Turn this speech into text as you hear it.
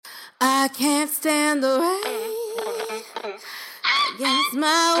I can't stand the rain against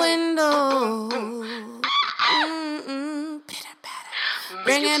my window. Pitter-patter,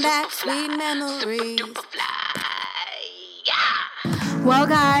 bringing back sweet memories. Well,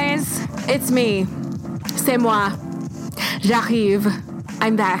 guys, it's me. C'est moi. J'arrive.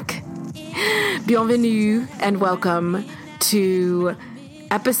 I'm back. Bienvenue and welcome to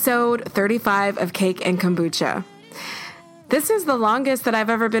episode 35 of Cake and Kombucha. This is the longest that I've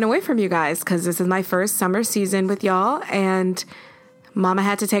ever been away from you guys because this is my first summer season with y'all, and Mama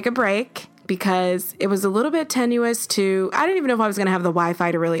had to take a break because it was a little bit tenuous I didn't even know if I was going to have the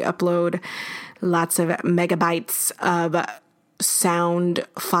Wi-Fi to really upload lots of megabytes of sound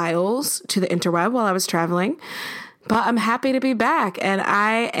files to the interweb while I was traveling. But I'm happy to be back, and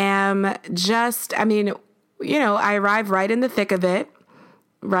I am I arrived right in the thick of it,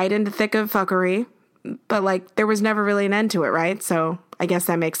 right in the thick of fuckery. But there was never really an end to it, right? So I guess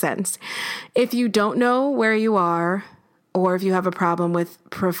that makes sense. If you don't know where you are, or if you have a problem with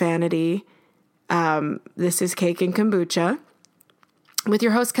profanity, this is Cake and Kombucha with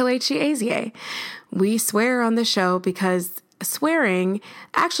your host, Kelechi Azie. We swear on the show because swearing,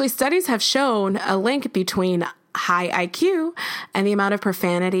 actually studies have shown a link between high IQ and the amount of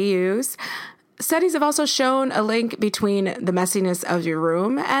profanity used. Studies have also shown a link between the messiness of your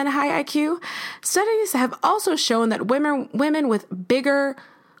room and high IQ. Studies have also shown that women with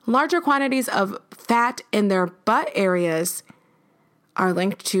larger quantities of fat in their butt areas are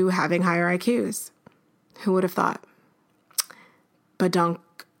linked to having higher IQs. Who would have thought? Badunk,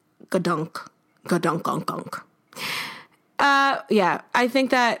 gadunk, gadunk. I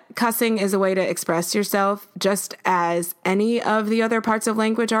think that cussing is a way to express yourself just as any of the other parts of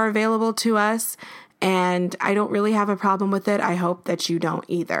language are available to us. And I don't really have a problem with it. I hope that you don't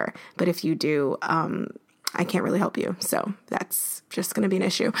either. But if you do, I can't really help you. So that's just going to be an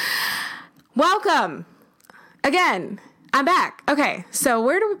issue. Welcome again. I'm back. Okay, so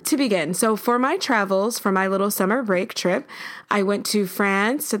where to begin? So for my travels, for my little summer break trip, I went to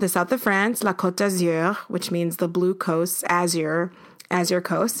France, to the south of France, La Côte d'Azur, which means the blue coast, Azure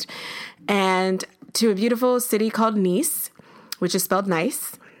coast, and to a beautiful city called Nice, which is spelled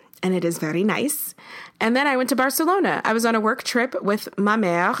nice, and it is very nice. And then I went to Barcelona. I was on a work trip with ma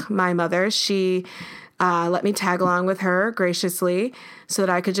mère, my mother. She let me tag along with her graciously so that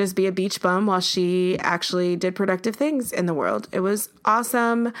I could just be a beach bum while she actually did productive things in the world. It was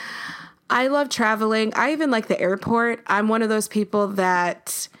awesome. I love traveling. I even like the airport. I'm one of those people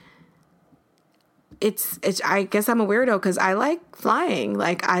that I guess I'm a weirdo because I like flying.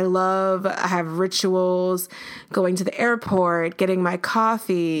 I have rituals, going to the airport, getting my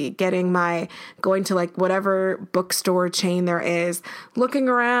coffee, going to whatever bookstore chain there is, looking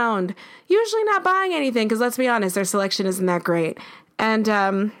around, usually not buying anything because let's be honest, their selection isn't that great.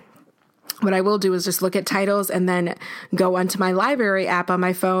 And what I will do is just look at titles and then go onto my library app on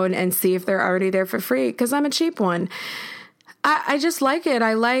my phone and see if they're already there for free because I'm a cheap one. I just like it.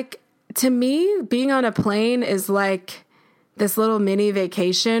 To me, being on a plane is like this little mini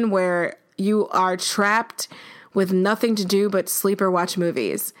vacation where you are trapped with nothing to do but sleep or watch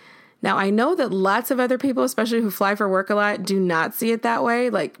movies. Now, I know that lots of other people, especially who fly for work a lot, do not see it that way.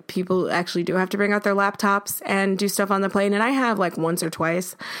 People actually do have to bring out their laptops and do stuff on the plane, and I have once or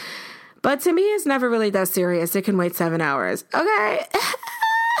twice. But to me, it's never really that serious. It can wait 7 hours. Okay.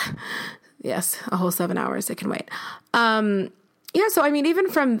 Yes, a whole 7 hours. It can wait. Yeah, so even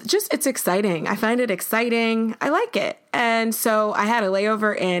from it's exciting. I find it exciting. I like it. And so I had a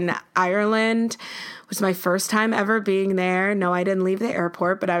layover in Ireland. It was my first time ever being there. No, I didn't leave the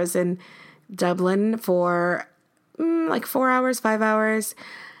airport, but I was in Dublin for 4 hours, 5 hours.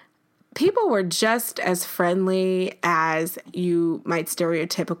 People were just as friendly as you might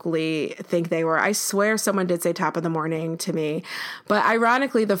stereotypically think they were. I swear someone did say top of the morning to me. But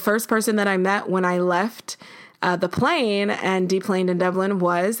ironically, the first person that I met when I left the plane and deplaned in Dublin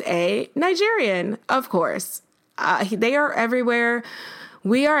was a Nigerian, of course. They are everywhere.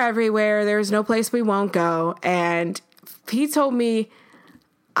 We are everywhere. There's no place we won't go. And he told me,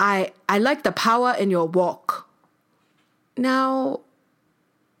 I like the power in your walk. Now,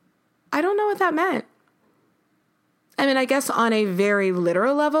 I don't know what that meant. I guess on a very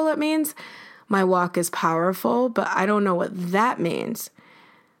literal level, it means my walk is powerful, but I don't know what that means.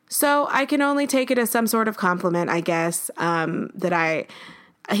 So I can only take it as some sort of compliment, I guess,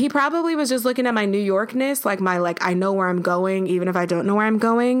 he probably was just looking at my New Yorkness, I know where I'm going, even if I don't know where I'm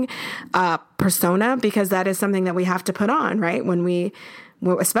going, persona, because that is something that we have to put on, right?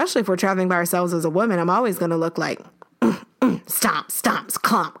 Especially if we're traveling by ourselves as a woman, I'm always going to look like stomp, stomps,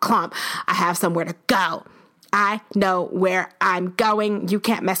 clomp, clomp. I have somewhere to go. I know where I'm going. You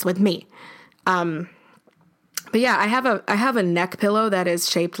can't mess with me. But yeah, I have a neck pillow that is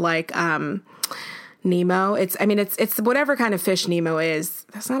shaped like Nemo. It's whatever kind of fish Nemo is.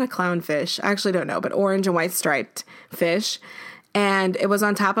 That's not a clownfish. I actually don't know, but orange and white striped fish. And it was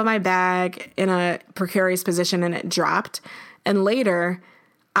on top of my bag in a precarious position and it dropped. And later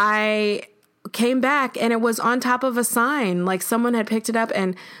I came back and it was on top of a sign. Like someone had picked it up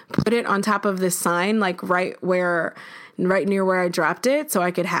and put it on top of this sign, like right near where I dropped it so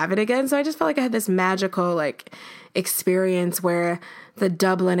I could have it again. So I just felt like I had this magical like experience where the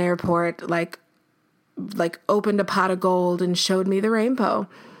Dublin airport like opened a pot of gold and showed me the rainbow.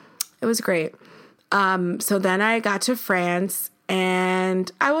 It was great. So then I got to France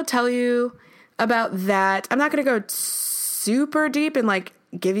and I will tell you about that. I'm not going to go super deep and like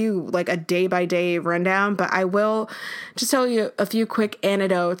give you like a day by day rundown, but I will just tell you a few quick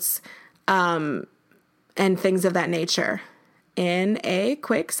anecdotes, and things of that nature in a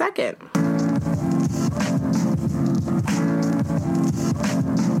quick second.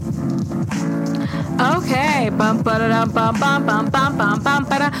 Okay,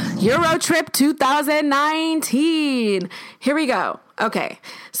 Euro Trip 2019. Here we go. Okay,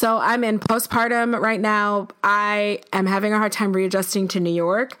 so I'm in postpartum right now. I am having a hard time readjusting to New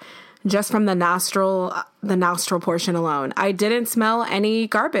York just from the nostril portion alone. I didn't smell any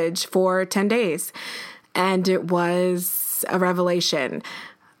garbage for 10 days, and it was a revelation.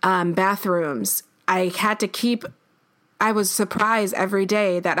 Bathrooms, I was surprised every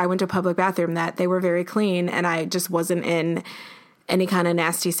day that I went to a public bathroom that they were very clean and I just wasn't in any kind of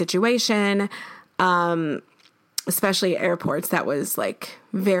nasty situation, especially airports. That was like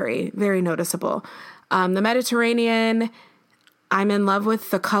very, very noticeable. The Mediterranean, I'm in love with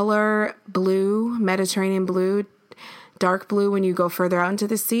the color blue, Mediterranean blue, dark blue when you go further out into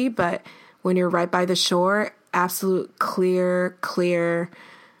the sea, but when you're right by the shore, absolute clear,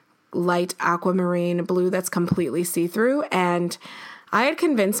 light aquamarine blue that's completely see-through. And I had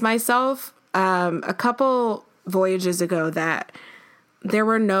convinced myself a couple voyages ago that there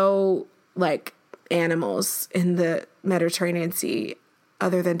were no like animals in the Mediterranean Sea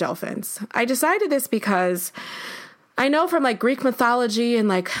other than dolphins. I decided this because I know from like Greek mythology and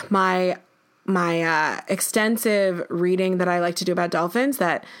like my extensive reading that I like to do about dolphins,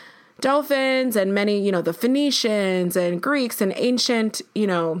 that dolphins and many, the Phoenicians and Greeks and ancient,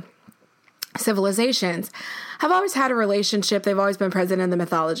 civilizations have always had a relationship. They've always been present in the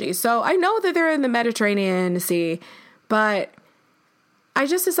mythology. So I know that they're in the Mediterranean Sea, but I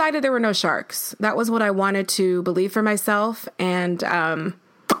just decided there were no sharks. That was what I wanted to believe for myself. And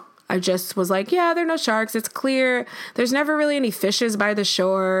I just was like, yeah, there are no sharks. It's clear. There's never really any fishes by the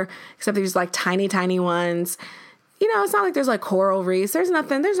shore, except these like tiny, tiny ones. It's not like there's like coral reefs. There's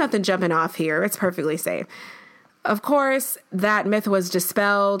nothing jumping off here. It's perfectly safe. Of course, that myth was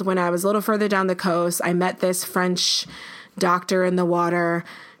dispelled when I was a little further down the coast. I met this French doctor in the water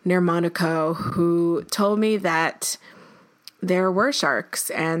near Monaco who told me that there were sharks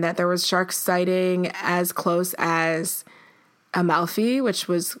and that there was shark sighting as close as Amalfi, which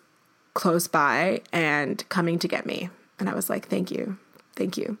was close by and coming to get me. And I was like, thank you.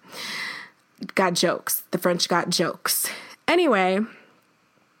 Got jokes. The French got jokes. Anyway,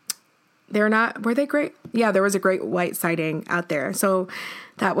 were they great? Yeah, there was a great white sighting out there. So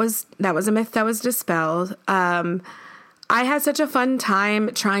that was a myth that was dispelled. I had such a fun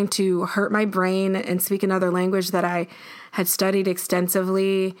time trying to hurt my brain and speak another language that I had studied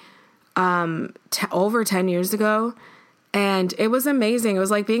extensively over 10 years ago. And it was amazing. It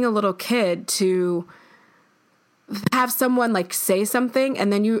was like being a little kid to have someone like say something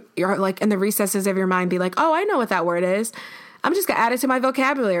and then you're like in the recesses of your mind be like, oh, I know what that word is. I'm just going to add it to my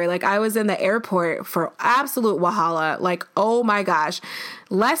vocabulary. Like I was in the airport for absolute wahala. Like, oh my gosh,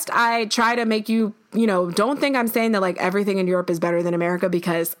 lest I try to make you, don't think I'm saying that like everything in Europe is better than America,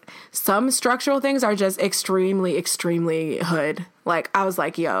 because some structural things are just extremely, extremely hood. Like I was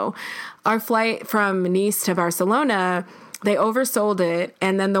like, yo, our flight from Nice to Barcelona, they oversold it.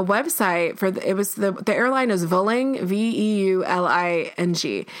 And then the website the airline is Vueling,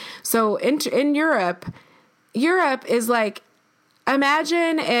 Veuling. So in Europe is like,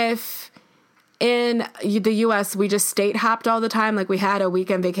 imagine if in the US we just state hopped all the time. Like we had a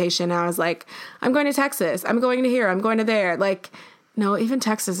weekend vacation. And I was like, I'm going to Texas. I'm going to here. I'm going to there. Like, no, even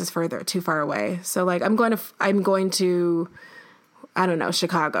Texas is too far away. So like, I'm going to, I don't know,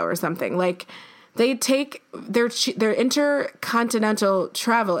 Chicago or something. Like they take their intercontinental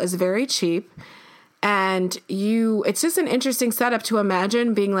travel is very cheap. And it's just an interesting setup to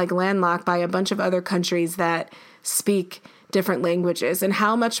imagine being like landlocked by a bunch of other countries that speak different languages and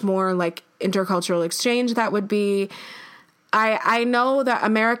how much more like intercultural exchange that would be. I know that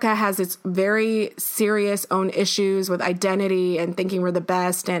America has its very serious own issues with identity and thinking we're the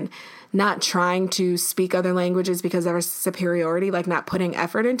best and not trying to speak other languages because of our superiority, like not putting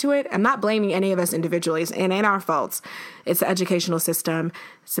effort into it. I'm not blaming any of us individually. It ain't our faults. It's the educational system.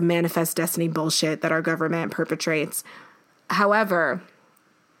 It's the manifest destiny bullshit that our government perpetrates. However,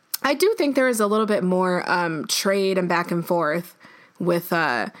 I do think there is a little bit more trade and back and forth with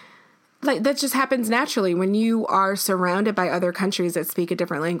like that just happens naturally when you are surrounded by other countries that speak a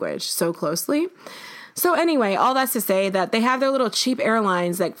different language so closely. So anyway, all that's to say that they have their little cheap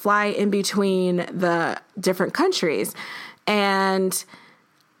airlines that fly in between the different countries. And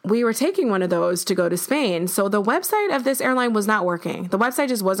we were taking one of those to go to Spain. So the website of this airline was not working. The website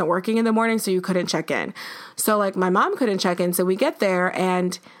just wasn't working in the morning, so you couldn't check in. So like my mom couldn't check in. So we get there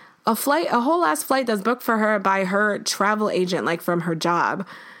and a whole last flight that's booked for her by her travel agent, like from her job.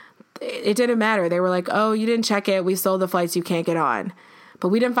 It didn't matter. They were like, oh, you didn't check it. We sold the flights. You can't get on. But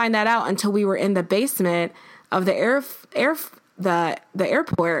we didn't find that out until we were in the basement of the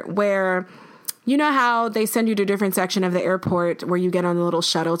airport where, you know how they send you to a different section of the airport where you get on the little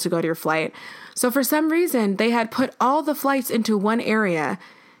shuttle to go to your flight. So for some reason, they had put all the flights into one area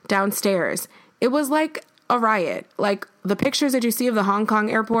downstairs. It was like a riot. Like the pictures that you see of the Hong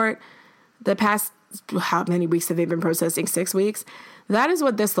Kong airport, the past, how many weeks have they been processing? 6 weeks? That is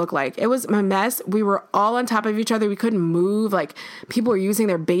what this looked like. It was a mess. We were all on top of each other. We couldn't move. Like people were using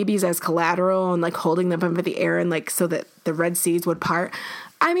their babies as collateral and like holding them up in the air and like so that the Red Seas would part.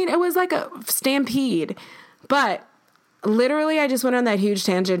 I mean, it was like a stampede. But literally, I just went on that huge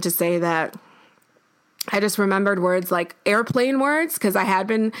tangent to say that I just remembered words like airplane words because I had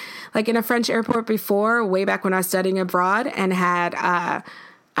been like in a French airport before, way back when I was studying abroad and had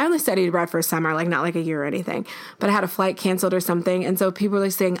I only studied abroad for a summer, like not like a year or anything, but I had a flight canceled or something. And so people were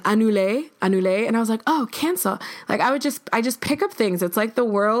like saying annulé. And I was like, oh, cancel. Like I just pick up things. It's like the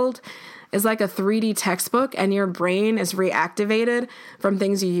world is like a 3D textbook and your brain is reactivated from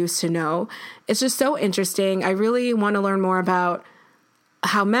things you used to know. It's just so interesting. I really want to learn more about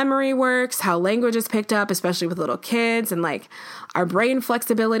how memory works, how language is picked up, especially with little kids, and like our brain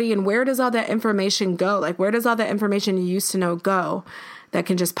flexibility and where does all that information go? Like where does all that information you used to know go? That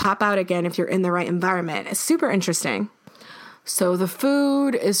can just pop out again if you're in the right environment. It's super interesting. So the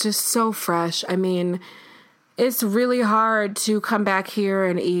food is just so fresh. I mean, it's really hard to come back here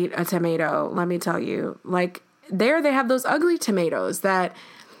and eat a tomato, let me tell you. Like there they have those ugly tomatoes that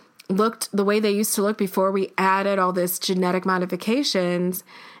looked the way they used to look before we added all this genetic modifications.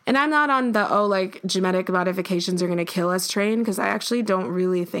 And I'm not on the, like genetic modifications are going to kill us train because I actually don't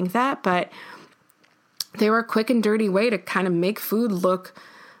really think that, but they were a quick and dirty way to kind of make food look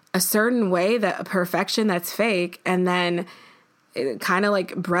a certain way, that perfection that's fake, and then it kind of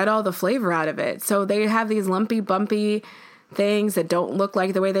like bred all the flavor out of it. So they have these lumpy, bumpy things that don't look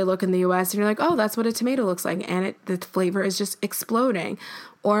like the way they look in the US, and you're like, oh, that's what a tomato looks like, and the flavor is just exploding.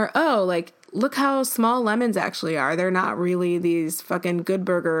 Or, oh, like, look how small lemons actually are. They're not really these fucking Good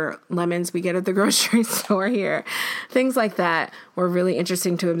Burger lemons we get at the grocery store here. Things like that were really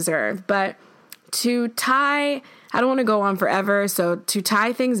interesting to observe. But to tie, I don't want to go on forever, so to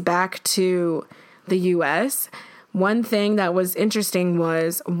tie things back to the US, one thing that was interesting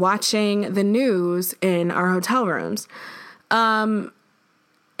was watching the news in our hotel rooms. In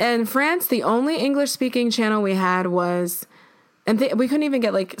France, the only English-speaking channel we had was, and we couldn't even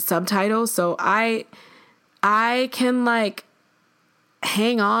get like subtitles, so I can like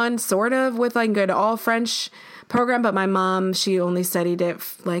hang on sort of with like good all French program, but my mom, she only studied it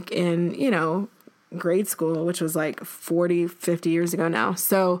like in, grade school, which was like 40, 50 years ago now.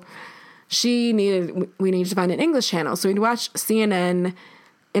 So we needed to find an English channel. So we'd watch CNN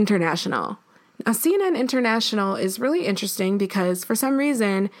International. Now, CNN International is really interesting because for some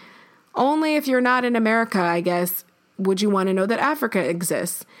reason, only if you're not in America, I guess, would you want to know that Africa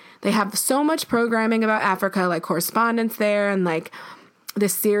exists. They have so much programming about Africa, like correspondence there and like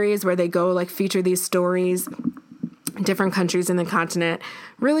this series where they go like feature these stories, different countries in the continent.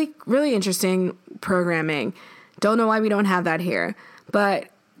 Really, really interesting programming. Don't know why we don't have that here. But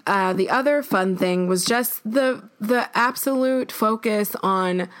the other fun thing was just the absolute focus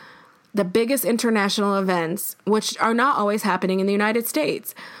on the biggest international events, which are not always happening in the United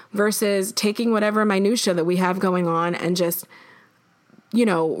States, versus taking whatever minutia that we have going on and just,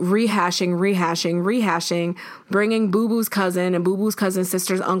 rehashing, bringing Boo Boo's cousin and Boo Boo's cousin's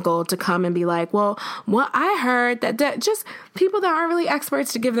sister's uncle to come and be like, well, I heard that just people that aren't really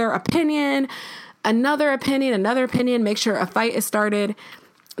experts to give their opinion, another opinion, make sure a fight is started.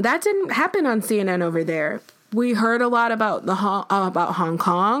 That didn't happen on CNN over there. we heard a lot about about Hong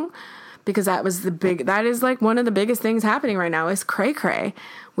Kong, because that is like one of the biggest things happening right now is cray cray.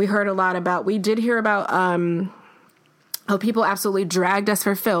 We did hear about how people absolutely dragged us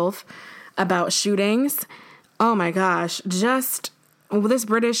for filth about shootings. Oh my gosh, just this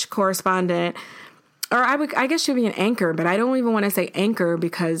British correspondent, or I guess she'd be an anchor, but I don't even want to say anchor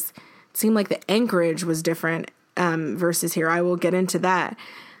because it seemed like the anchorage was different versus here. I will get into that.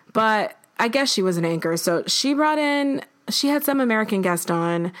 But I guess she was an anchor. So she had some American guest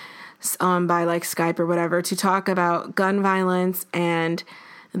on by like Skype or whatever to talk about gun violence. And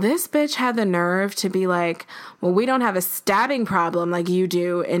this bitch had the nerve to be like, well, we don't have a stabbing problem like you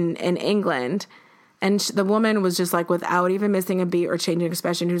do in England. And the woman was just like, without even missing a beat or changing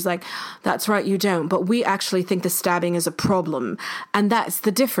expression, who's like, that's right, you don't. But we actually think the stabbing is a problem. And that's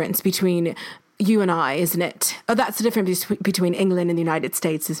the difference between you and I, isn't it? Oh, that's the difference between England and the United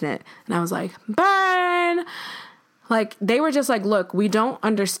States, isn't it? And I was like, burn! Like, they were just like, look, we don't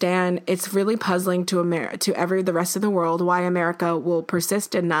understand. It's really puzzling to the rest of the world why America will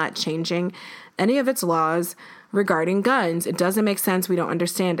persist in not changing any of its laws regarding guns. It doesn't make sense. We don't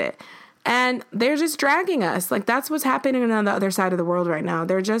understand it. And they're just dragging us. Like, that's what's happening on the other side of the world right now.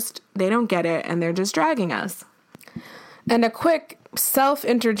 They don't get it, and they're just dragging us. And a quick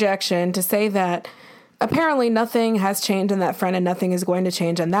self-interjection to say that apparently nothing has changed on that front and nothing is going to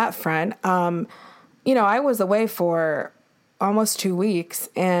change on that front. I was away for almost 2 weeks,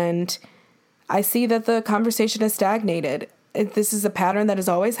 and I see that the conversation has stagnated. This is a pattern that has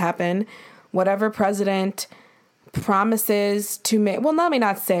always happened. Whatever president promises to make, well, let me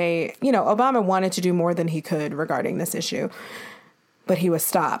not say, Obama wanted to do more than he could regarding this issue, but he was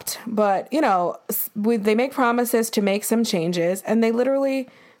stopped. But, they make promises to make some changes, and they literally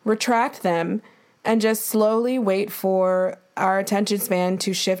retract them and just slowly wait for our attention span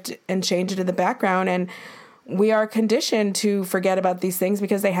to shift and change into the background. And we are conditioned to forget about these things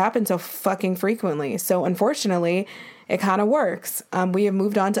because they happen so fucking frequently. So unfortunately, it kind of works. We have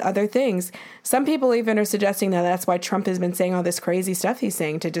moved on to other things. Some people even are suggesting that that's why Trump has been saying all this crazy stuff he's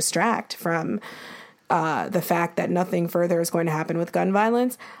saying to distract from the fact that nothing further is going to happen with gun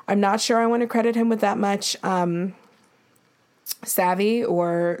violence. I'm not sure I want to credit him with that much savvy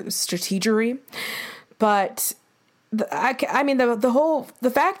or strategery, but the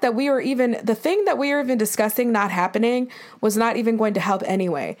fact that the thing that we were even discussing not happening was not even going to help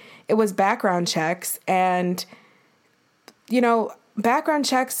anyway. It was background checks, and background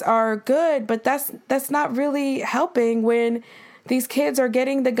checks are good, but that's not really helping when these kids are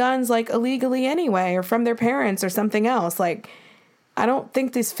getting the guns like illegally anyway, or from their parents or something else. Like, I don't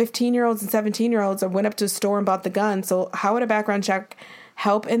think these 15-year-olds and 17-year-olds went up to a store and bought the gun. So how would a background check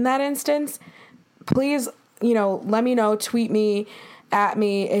help in that instance? Please, let me know, tweet me, at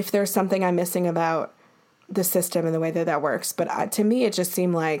me if there's something I'm missing about the system and the way that works. But to me, it just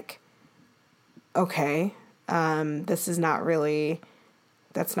seemed like, okay, that's not really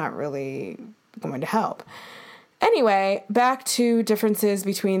going to help. Anyway, back to differences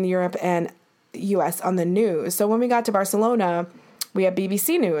between Europe and US on the news. So when we got to Barcelona, we had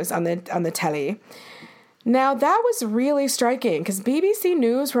BBC News on the telly. Now, that was really striking because BBC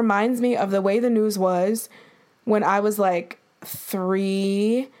News reminds me of the way the news was when I was like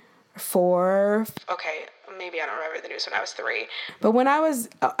 3, 4. Okay, maybe I don't remember the news when I was 3. But when I was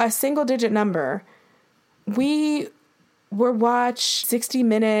a single-digit number, we were watched 60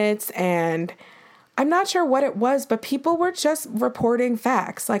 Minutes, and I'm not sure what it was, but people were just reporting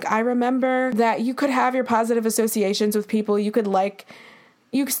facts. Like, I remember that you could have your positive associations with people. You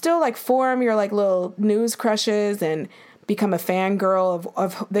still form your like little news crushes and become a fangirl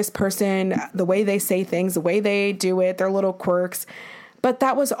of this person, the way they say things, the way they do it, their little quirks. But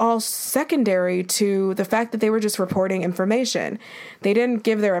that was all secondary to the fact that they were just reporting information. They didn't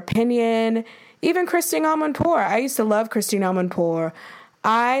give their opinion. Even Christine Amanpour. I used to love Christine Amanpour.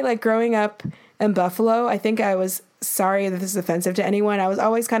 Growing up in Buffalo, I think I was, sorry that this is offensive to anyone, I was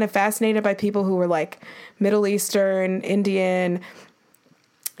always kind of fascinated by people who were like Middle Eastern, Indian.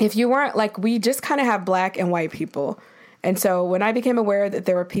 If you weren't we just kind of have black and white people. And so when I became aware that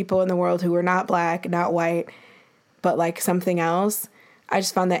there were people in the world who were not black, not white, but like something else, I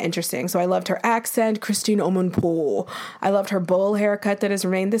just found that interesting. So I loved her accent, Christine Amanpour. I loved her bowl haircut that has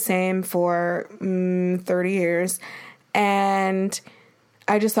remained the same for 30 years. And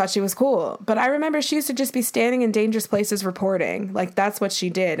I just thought she was cool. But I remember she used to just be standing in dangerous places reporting. Like, that's what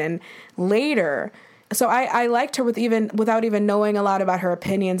she did. And later, so I liked her without even knowing a lot about her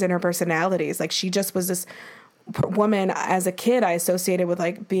opinions and her personalities. Like, she just was this woman as a kid I associated with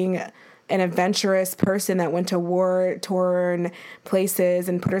like being an adventurous person that went to war-torn places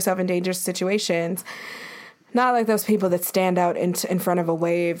and put herself in dangerous situations. Not like those people that stand out in front of a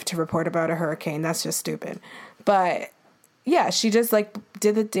wave to report about a hurricane. That's just stupid. But yeah, she just like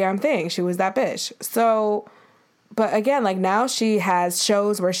did the damn thing. She was that bitch. So, but again, like now she has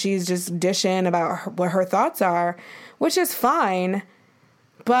shows where she's just dishing about what her thoughts are, which is fine.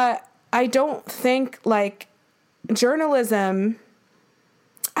 But I don't think like journalism,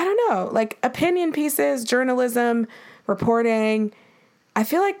 I don't know, like opinion pieces, journalism, reporting, I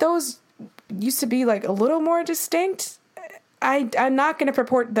feel like those used to be like a little more distinct. I'm not going to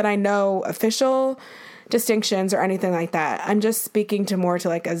purport that I know official distinctions or anything like that. I'm just speaking to more to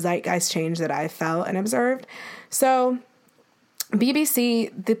like a zeitgeist change that I felt and observed. So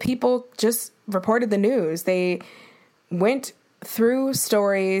BBC, the people just reported the news. They went through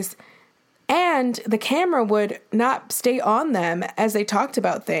stories and the camera would not stay on them as they talked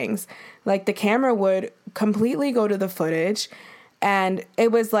about things. Like the camera would completely go to the footage, and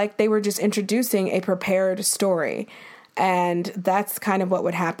it was like they were just introducing a prepared story. And that's kind of what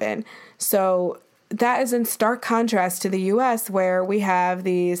would happen. So that is in stark contrast to the US, where we have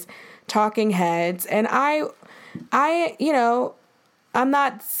these talking heads. And I, you know, I'm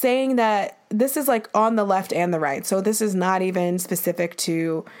not saying that this is like on the left and the right. So this is not even specific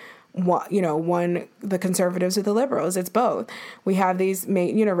to the conservatives or the liberals. It's both. We have these,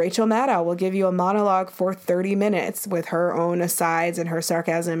 Rachel Maddow will give you a monologue for 30 minutes with her own asides and her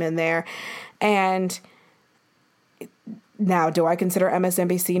sarcasm in there. And now, do I consider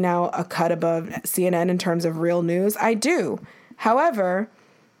MSNBC now a cut above CNN in terms of real news? I do. However,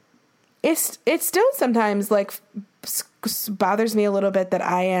 it's still sometimes like bothers me a little bit that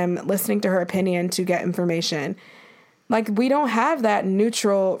I am listening to her opinion to get information. Like, we don't have that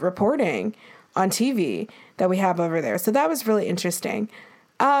neutral reporting on TV that we have over there. So that was really interesting.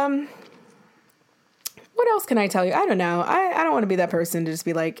 What else can I tell you? I don't know. I don't want to be that person to just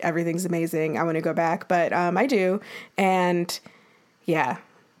be like, everything's amazing, I want to go back. But I do. And yeah.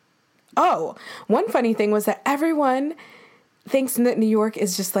 Oh, one funny thing was that everyone thinks that New York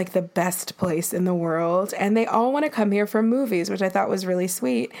is just like the best place in the world. And they all want to come here for movies, which I thought was really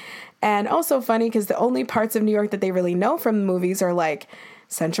sweet. And also funny because the only parts of New York that they really know from the movies are like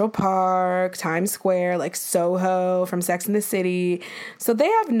Central Park, Times Square, like Soho from Sex and the City. So they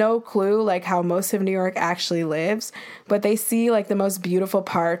have no clue like how most of New York actually lives, but they see like the most beautiful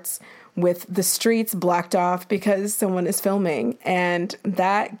parts with the streets blocked off because someone is filming. And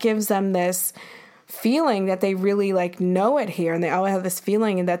that gives them this feeling that they really like know it here. And they all have this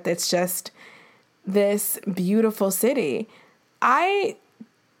feeling that it's just this beautiful city. I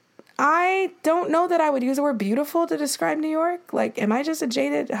don't know that I would use the word beautiful to describe New York. Like, am I just a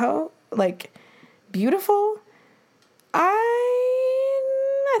jaded hoe? Like, beautiful?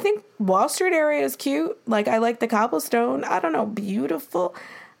 I think Wall Street area is cute. Like, I like the cobblestone. I don't know. Beautiful?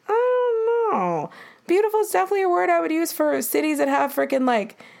 I don't know. Beautiful is definitely a word I would use for cities that have freaking,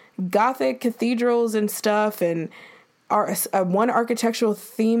 like, Gothic cathedrals and stuff and are one architectural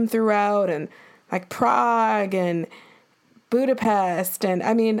theme throughout, and, like, Prague and Budapest. And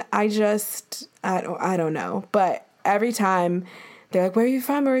I mean, I don't know. But every time they're like, where are you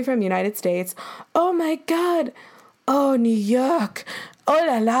from? Where are you from? United States. Oh my God. Oh, New York. Oh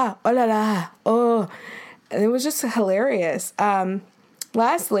la la. Oh la la. Oh. And it was just hilarious.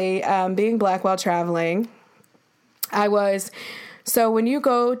 Lastly, being Black while traveling, so when you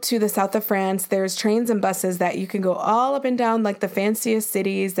go to the south of France, there's trains and buses that you can go all up and down like the fanciest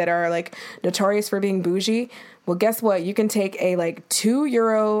cities that are like notorious for being bougie. Well, guess what? You can take a like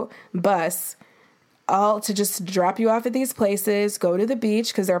 €2 bus all to just drop you off at these places, go to the beach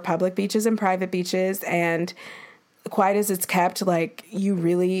because there are public beaches and private beaches, and quiet as it's kept, like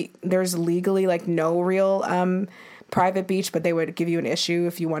there's legally like no real private beach, but they would give you an issue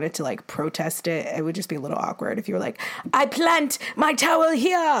if you wanted to like protest it. It would just be a little awkward if you were like, I plant my towel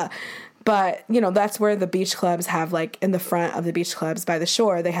here. But, that's where the beach clubs have, like, in the front of the beach clubs by the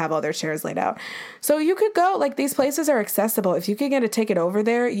shore, they have all their chairs laid out. So you could go, like, these places are accessible. If you could get a ticket over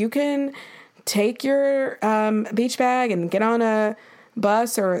there, you can take your beach bag and get on a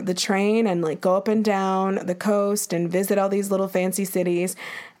bus or the train and, like, go up and down the coast and visit all these little fancy cities.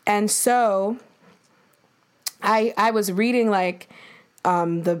 And so I was reading, like,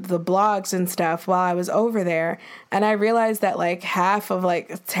 the blogs and stuff while I was over there, and I realized that like half of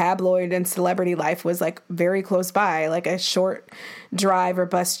like tabloid and celebrity life was like very close by, like a short drive or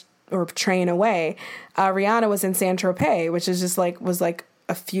bus or train away. Rihanna was in Saint-Tropez, which is just like was like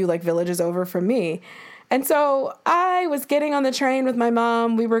a few like villages over from me. And so I was getting on the train with my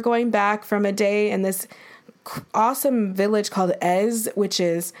mom. We were going back from a day in this awesome village called Ez, which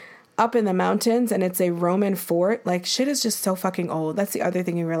is up in the mountains, and it's a Roman fort. Like, shit is just so fucking old. That's the other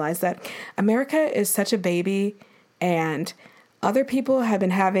thing you realize, that America is such a baby, and other people have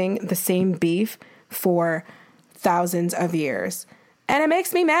been having the same beef for thousands of years. And it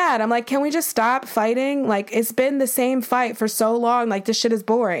makes me mad. I'm like, can we just stop fighting? Like, it's been the same fight for so long. Like, this shit is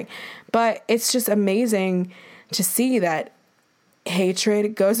boring. But it's just amazing to see that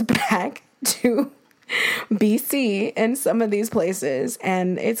hatred goes back to BC in some of these places.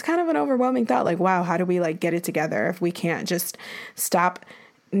 And it's kind of an overwhelming thought. Like, wow, how do we like get it together if we can't just stop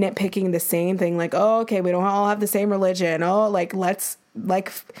nitpicking the same thing? Like, oh, okay, we don't all have the same religion. Oh, let's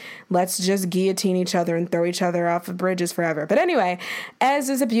just guillotine each other and throw each other off of bridges forever. But anyway, Ez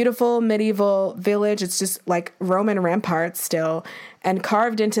is a beautiful medieval village. It's just like Roman ramparts still. And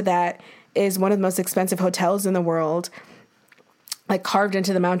carved into that is one of the most expensive hotels in the world. Like, carved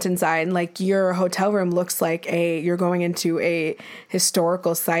into the mountainside. Like, your hotel room looks like you're going into a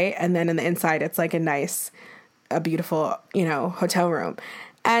historical site. And then in the inside, it's like a beautiful, hotel room.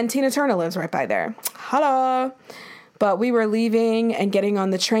 And Tina Turner lives right by there. Hello. But we were leaving and getting on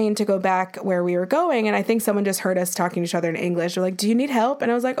the train to go back where we were going. And I think someone just heard us talking to each other in English. They're like, do you need help?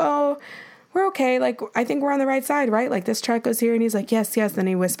 And I was like, oh, we're okay. Like, I think we're on the right side, right? Like, this track goes here. And he's like, yes, yes. Then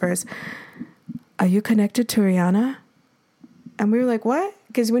he whispers, are you connected to Rihanna? And we were like, what?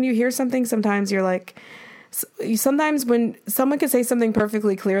 Because when you hear something, sometimes you're like, sometimes when someone can say something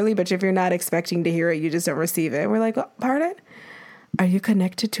perfectly clearly, but if you're not expecting to hear it, you just don't receive it. And we're like, oh, pardon? Are you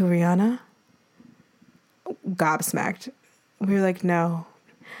connected to Rihanna? Gobsmacked. We were like, no.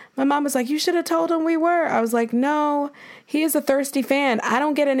 My mom was like, you should have told him we were. I was like, no, he is a thirsty fan. I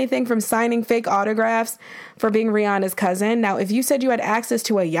don't get anything from signing fake autographs for being Rihanna's cousin. Now, if you said you had access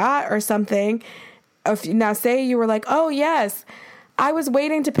to a yacht or something, now say you were like, oh yes, I was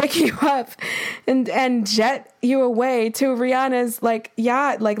waiting to pick you up and jet you away to Rihanna's like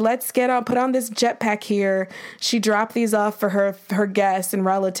yacht. Like, let's put on this jetpack here. She dropped these off for her guests and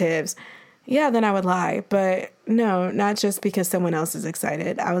relatives. Yeah, then I would lie. But no, not just because someone else is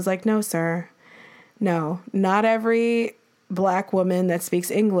excited. I was like, no, sir. No, not every Black woman that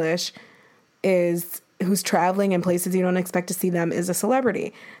speaks English who's traveling in places you don't expect to see them is a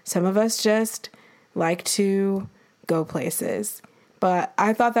celebrity. Some of us just like to go places. But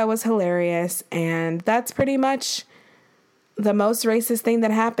I thought that was hilarious. And that's pretty much the most racist thing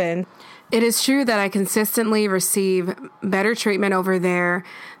that happened. It is true that I consistently receive better treatment over there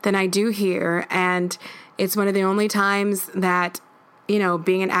than I do here. And it's one of the only times that,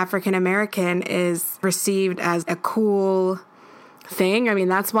 being an African American is received as a cool thing. I mean,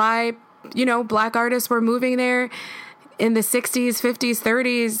 that's why, Black artists were moving there in the 60s, 50s,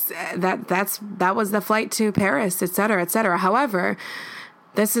 30s. That was the flight to Paris, et cetera, et cetera. However,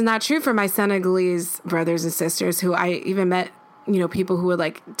 this is not true for my Senegalese brothers and sisters who I even met, people who would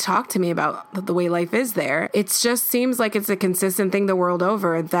like talk to me about the way life is there. It just seems like it's a consistent thing the world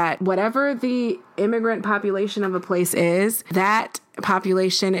over that whatever the immigrant population of a place is, that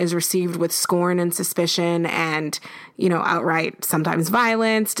population is received with scorn and suspicion and, outright sometimes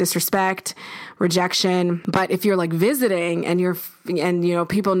violence, disrespect, rejection. But if you're like visiting and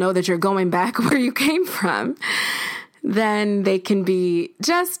people know that you're going back where you came from, then they can be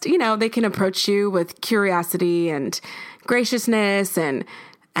just, they can approach you with curiosity and graciousness and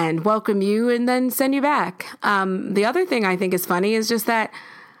welcome you and then send you back. The other thing I think is funny is just that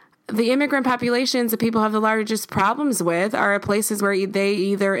the immigrant populations that people have the largest problems with are places where they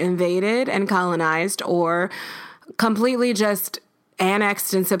either invaded and colonized or completely just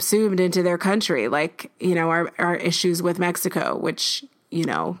annexed and subsumed into their country. Like, our issues with Mexico, which,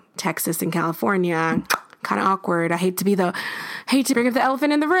 Texas and California, kind of awkward. I hate to bring up the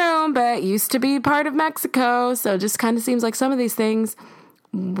elephant in the room, but used to be part of Mexico. So it just kind of seems like some of these things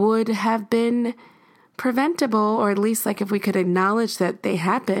would have been preventable, or at least like if we could acknowledge that they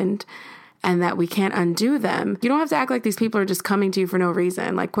happened and that we can't undo them. You don't have to act like these people are just coming to you for no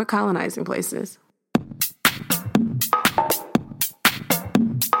reason. Like, quit colonizing places.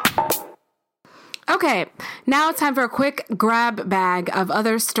 Okay, now it's time for a quick grab bag of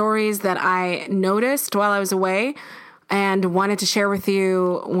other stories that I noticed while I was away and wanted to share with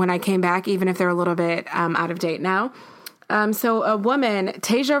you when I came back, even if they're a little bit out of date now. So a woman,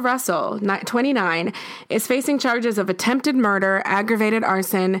 Tasia Russell, 29, is facing charges of attempted murder, aggravated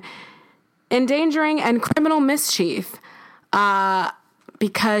arson, endangering, and criminal mischief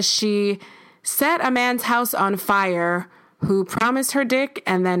because she set a man's house on fire who promised her dick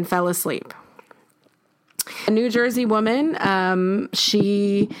and then fell asleep. A New Jersey woman,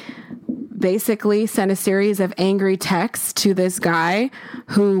 she basically sent a series of angry texts to this guy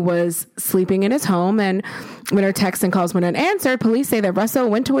who was sleeping in his home. And when her texts and calls went unanswered, police say that Russell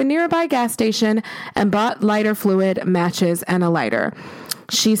went to a nearby gas station and bought lighter fluid, matches, and a lighter.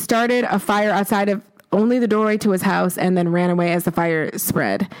 She started a fire outside of only the doorway to his house and then ran away as the fire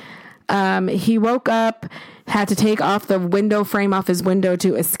spread. He woke up, had to take off the window frame off his window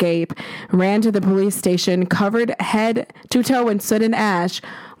to escape, ran to the police station, covered head to toe in soot and ash,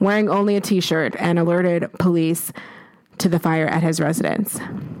 wearing only a t-shirt, and alerted police to the fire at his residence.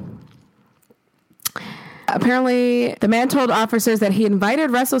 Apparently, the man told officers that he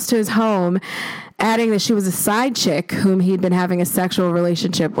invited Russell to his home, adding that she was a side chick whom he'd been having a sexual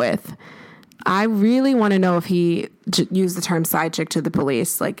relationship with. I really want to know if he used the term side chick to the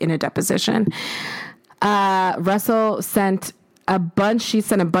police, like in a deposition. Russell sent a bunch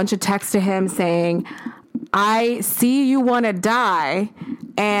of texts to him saying, I see you want to die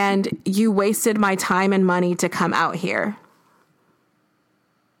and you wasted my time and money to come out here.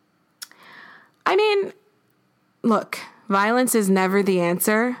 I mean, look, violence is never the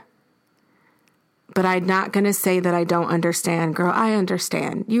answer. But I'm not going to say that I don't understand. Girl, I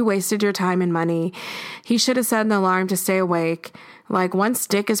understand. You wasted your time and money. He should have set an alarm to stay awake. Like, once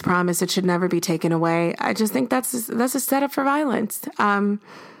dick is promised, it should never be taken away. I just think that's a setup for violence.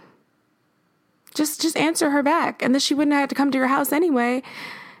 Just answer her back. And then she wouldn't have to come to your house anyway.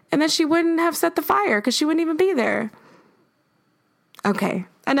 And then she wouldn't have set the fire because she wouldn't even be there. Okay,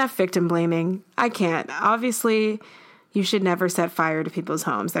 enough victim blaming. I can't. Obviously, you should never set fire to people's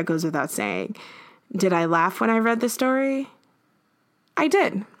homes. That goes without saying. Did I laugh when I read the story? I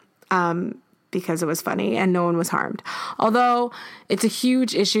did, because it was funny and no one was harmed. Although it's a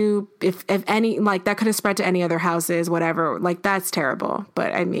huge issue, if any, like that could have spread to any other houses, whatever, like that's terrible.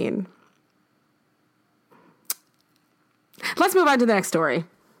 But I mean, let's move on to the next story.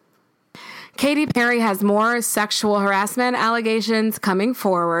 Katy Perry has more sexual harassment allegations coming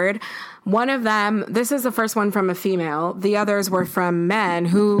forward. One of them, this is the first one from a female. The others were from men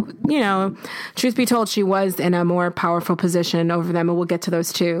who, you know, truth be told, she was in a more powerful position over them, and we'll get to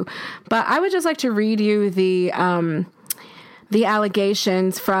those too. But I would just like to read you the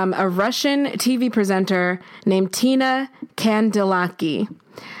allegations from a Russian TV presenter named Tina Kandelaki.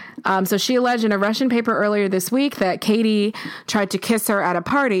 So she alleged in a Russian paper earlier this week that Katy tried to kiss her at a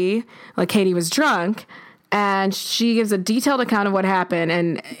party, like Katy was drunk, and she gives a detailed account of what happened,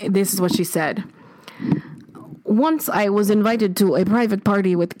 and this is what she said. Once I was invited to a private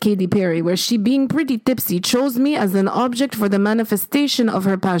party with Katy Perry, where she, being pretty tipsy, chose me as an object for the manifestation of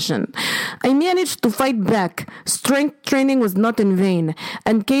her passion. I managed to fight back. Strength training was not in vain,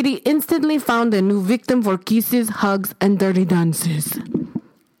 and Katy instantly found a new victim for kisses, hugs, and dirty dances.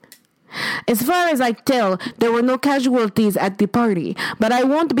 As far as I tell, there were no casualties at the party, but I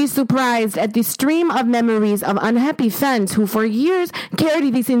won't be surprised at the stream of memories of unhappy fans who for years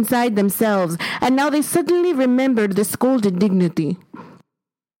carried this inside themselves, and now they suddenly remembered the scolded dignity.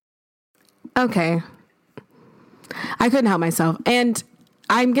 Okay. I couldn't help myself. And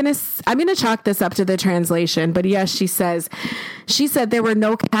I'm gonna chalk this up to the translation, but yes, she said there were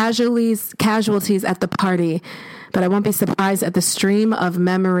no casualties at the party, but I won't be surprised at the stream of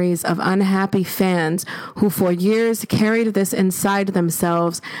memories of unhappy fans who for years carried this inside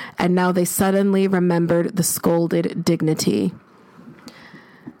themselves, and now they suddenly remembered the scolded dignity.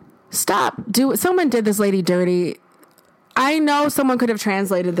 Someone did this lady dirty. I know someone could have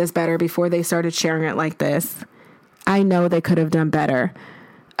translated this better before they started sharing it like this. I know they could have done better.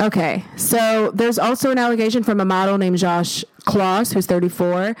 Okay, so there's also an allegation from a model named Josh Kloss, who's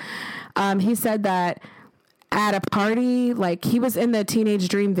 34. He said that at a party, like he was in the Teenage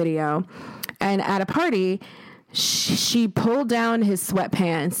Dream video, and at a party, she pulled down his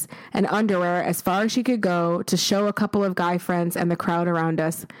sweatpants and underwear as far as she could go to show a couple of guy friends and the crowd around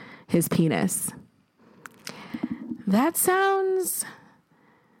us his penis. That sounds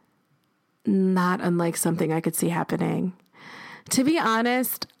not unlike something I could see happening. To be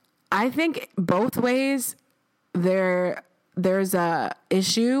honest, I think both ways there's a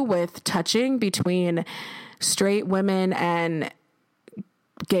issue with touching between straight women and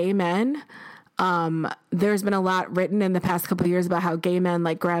gay men. There's been a lot written in the past couple of years about how gay men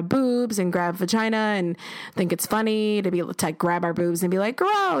like grab boobs and grab vagina and think it's funny to be able to like, grab our boobs and be like,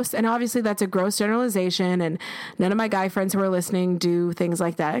 gross. And obviously that's a gross generalization. And none of my guy friends who are listening do things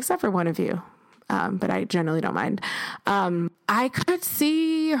like that, except for one of you. But I generally don't mind. I could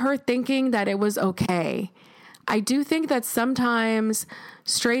see her thinking that it was okay. I do think that sometimes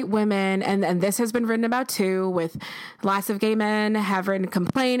straight women, and this has been written about too, with lots of gay men have written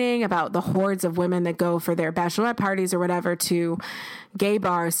complaining about the hordes of women that go for their bachelorette parties or whatever to gay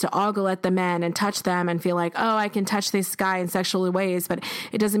bars to ogle at the men and touch them and feel like, oh, I can touch this guy in sexual ways, but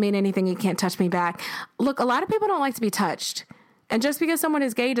it doesn't mean anything. He can't touch me back. Look, a lot of people don't like to be touched. And just because someone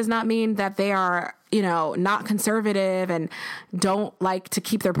is gay does not mean that they are, not conservative and don't like to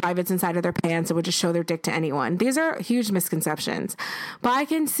keep their privates inside of their pants and would just show their dick to anyone. These are huge misconceptions. But I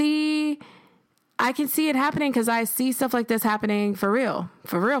can see it happening because I see stuff like this happening for real,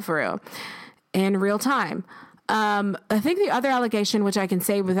 in real time. I think the other allegation, which I can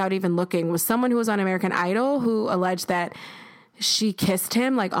say without even looking, was someone who was on American Idol who alleged that she kissed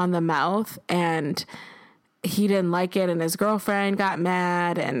him like on the mouth and he didn't like it and his girlfriend got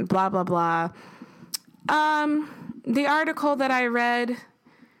mad and blah, blah, blah. The article that I read, it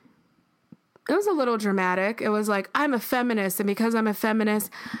was a little dramatic. It was like, I'm a feminist, and because I'm a feminist,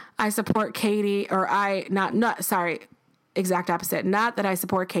 I support Katie, exact opposite. Not that I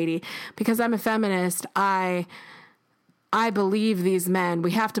support Katie. Because I'm a feminist, I believe these men.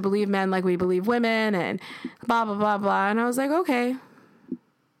 We have to believe men like we believe women and blah, blah, blah, blah. And I was like, okay,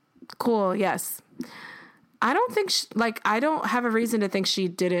 cool, yes. I don't think, I don't have a reason to think she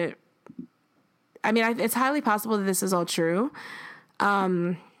did it. I mean, it's highly possible that this is all true.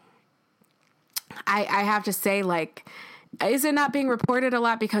 I have to say, is it not being reported a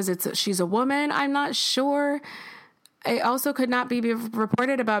lot because she's a woman? I'm not sure. It also could not be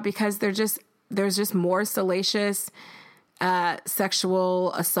reported about because there's just more salacious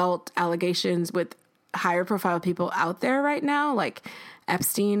sexual assault allegations with higher profile people out there right now. Like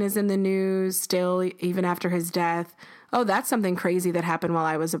Epstein is in the news still, even after his death. Oh, that's something crazy that happened while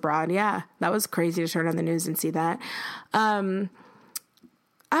I was abroad. Yeah, that was crazy to turn on the news and see that. I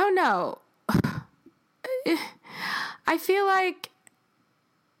don't know. I feel like,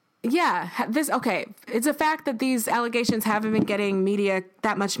 it's a fact that these allegations haven't been getting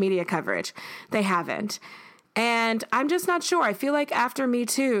that much media coverage. They haven't. And I'm just not sure. I feel like after Me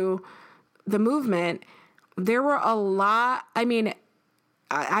Too, the movement, there were a lot. I mean,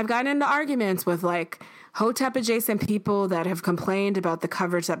 I've gotten into arguments with Hotep adjacent people that have complained about the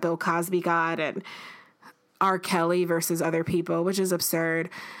coverage that Bill Cosby got and R. Kelly versus other people, which is absurd.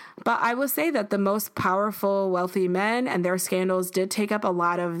 But I will say that the most powerful, wealthy men and their scandals did take up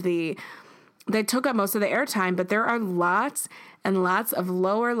they took up most of the airtime, but there are lots and lots of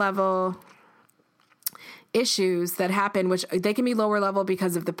lower level issues that happen, which they can be lower level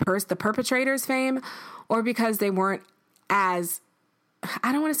because of the perpetrator's fame or because they weren't as,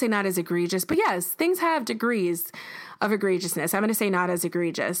 I don't want to say not as egregious, but yes, things have degrees of egregiousness. I'm going to say not as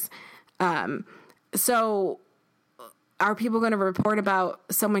egregious. So are people going to report about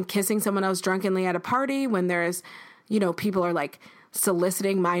someone kissing someone else drunkenly at a party when there's, people are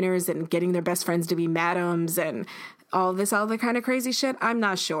soliciting minors and getting their best friends to be madams and all this other kind of crazy shit? I'm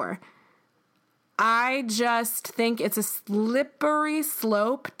not sure. I just think it's a slippery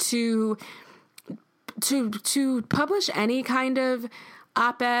slope to publish any kind of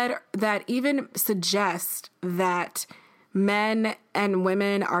op-ed that even suggests that men and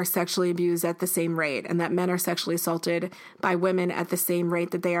women are sexually abused at the same rate and that men are sexually assaulted by women at the same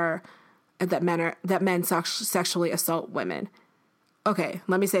rate that men sexually assault women. Okay,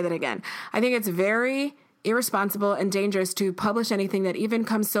 let me say that again. I think it's very irresponsible and dangerous to publish anything that even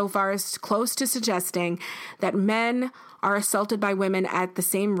comes so far as close to suggesting that men are assaulted by women at the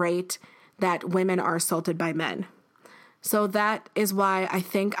same rate that women are assaulted by men. So that is why I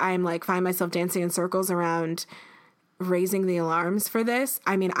think I'm find myself dancing in circles around raising the alarms for this.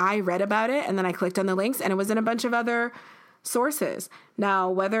 I mean, I read about it and then I clicked on the links and it was in a bunch of other sources.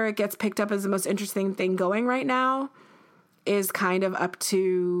 Now, whether it gets picked up as the most interesting thing going right now is kind of up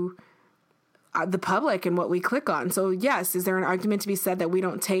to the public and what we click on. So yes, is there an argument to be said that we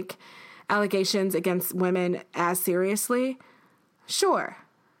don't take allegations against women as seriously? Sure.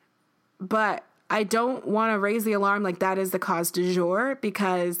 But I don't want to raise the alarm like that is the cause du jour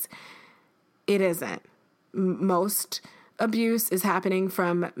because it isn't. Most abuse is happening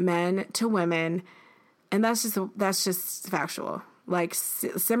from men to women, and that's just factual.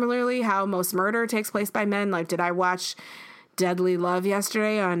 Similarly, how most murder takes place by men. Did I watch Deadly Love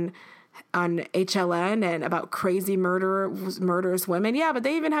yesterday on HLN and about crazy murderous women? Yeah, but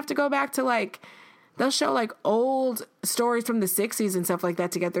they even have to go back to they'll show old stories from the 60s and stuff like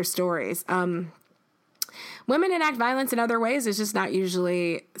that to get their stories. Women enact violence in other ways. It's just not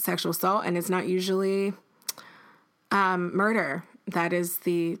usually sexual assault, and it's not usually murder. That's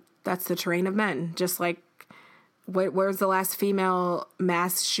the terrain of men. Just where's the last female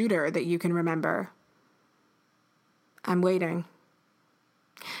mass shooter that you can remember? I'm waiting.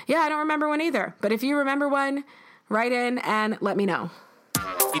 Yeah, I don't remember one either. But if you remember one, write in and let me know.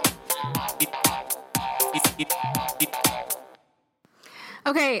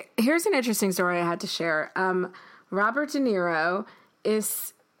 Okay, here's an interesting story I had to share. Robert De Niro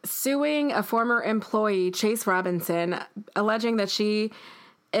is suing a former employee, Chase Robinson, alleging that she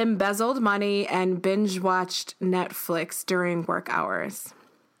embezzled money and binge-watched Netflix during work hours.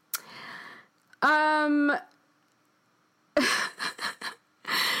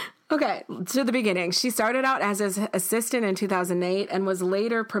 Okay, to the beginning. She started out as his assistant in 2008 and was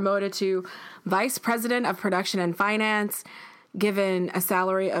later promoted to vice president of production and finance, given a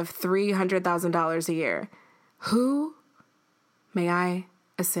salary of $300,000 a year. Who may I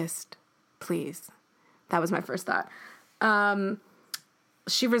assist, please? That was my first thought.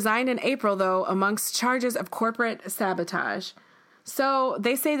 She resigned in April, though, amongst charges of corporate sabotage. So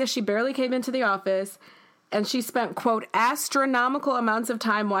they say that she barely came into the office and she spent, quote, astronomical amounts of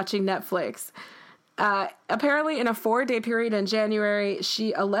time watching Netflix. Apparently, in a 4-day period in January,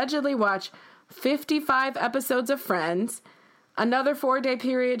 she allegedly watched 55 episodes of Friends. Another 4-day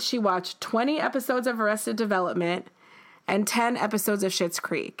period, she watched 20 episodes of Arrested Development and 10 episodes of Schitt's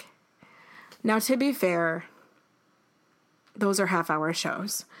Creek. Now, to be fair, those are half-hour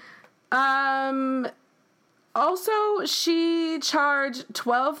shows. Also, she charged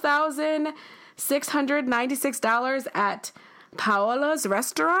 $12,696 at Paola's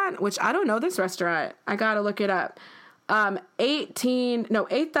restaurant, which I don't know this restaurant. I gotta look it up.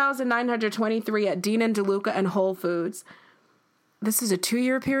 $8,923 at Dean and DeLuca and Whole Foods. This is a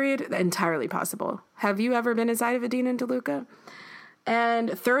 2-year period. Entirely possible. Have you ever been inside of a Dean and DeLuca? And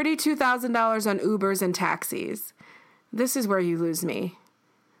 $32,000 on Ubers and taxis. This is where you lose me.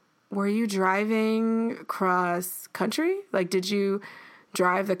 Were you driving cross country? Like, did you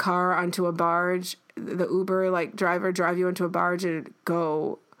drive the car onto a barge? The Uber, driver drive you into a barge and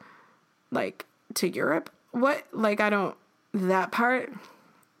go, to Europe? What? That part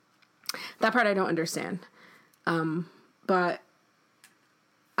I don't understand. But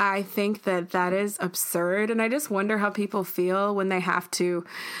I think that is absurd. And I just wonder how people feel when they have to,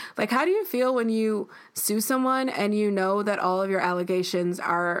 how do you feel when you sue someone and you know that all of your allegations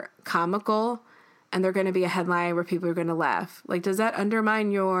are comical and they're going to be a headline where people are going to laugh? Does that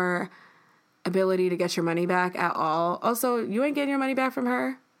undermine your ability to get your money back at all? Also, you ain't getting your money back from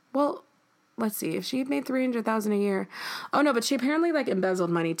her? Well, let's see. If she made $300,000 a year. Oh no, but she apparently embezzled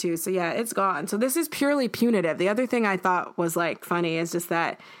money too. So yeah, it's gone. So this is purely punitive. The other thing I thought was funny is just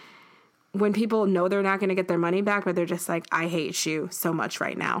that when people know they're not going to get their money back, but they're just I hate you so much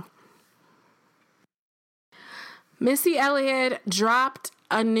right now. Missy Elliott dropped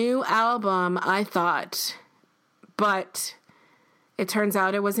a new album, I thought, but it turns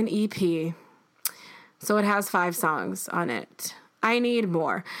out it was an EP. So it has 5 songs on it. I need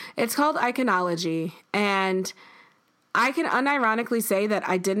more. It's called Iconology, and I can unironically say that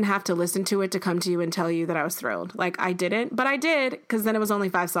I didn't have to listen to it to come to you and tell you that I was thrilled. I didn't, but I did, because then it was only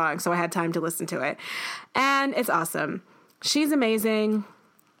 5 songs, so I had time to listen to it. And it's awesome. She's amazing.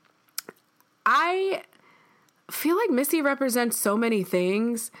 I feel like Missy represents so many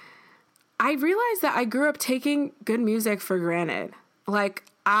things. I realized that I grew up taking good music for granted.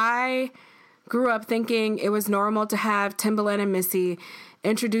 I grew up thinking it was normal to have Timbaland and Missy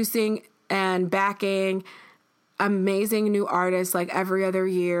introducing and backing amazing new artists every other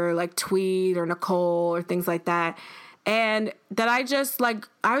year, Tweed or Nicole or things like that. And that I just I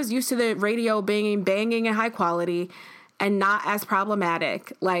was used to the radio banging and high quality and not as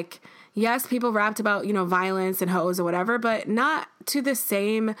problematic. Yes, people rapped about, violence and hoes or whatever, but not to the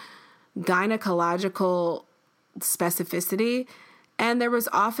same gynecological specificity. And there was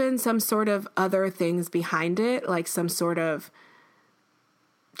often some sort of other things behind it, some sort of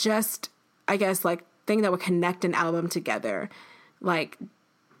just, I guess, thing that would connect an album together.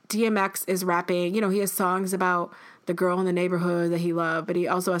 DMX is rapping, he has songs about the girl in the neighborhood that he loved, but he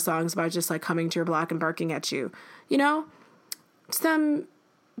also has songs about just coming to your block and barking at you, some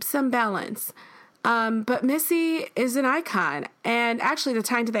balance. But Missy is an icon. And actually, to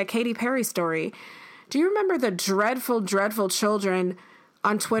tie into that Katy Perry story, do you remember the dreadful, dreadful children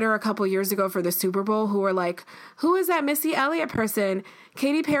on Twitter a couple years ago for the Super Bowl who were who is that Missy Elliott person?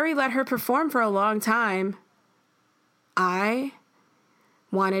 Katy Perry let her perform for a long time. I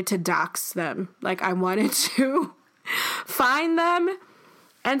wanted to dox them. I wanted to find them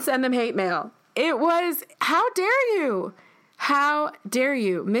and send them hate mail. It was, how dare you? How dare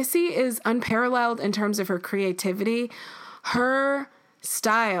you? Missy is unparalleled in terms of her creativity, her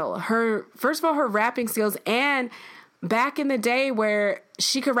style, first of all, her rapping skills, and back in the day where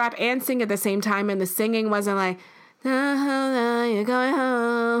she could rap and sing at the same time and the singing wasn't You're going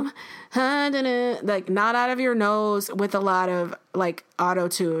home. Like, not out of your nose with a lot of like auto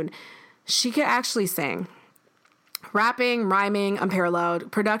tune. She could actually sing. Rapping, rhyming,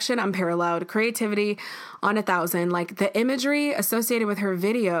 unparalleled. Production, unparalleled. Creativity on 1,000. Like, the imagery associated with her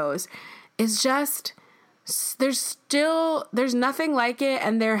videos is just, there's nothing like it,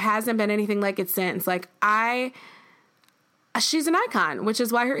 and there hasn't been anything like it since. Like, she's an icon, which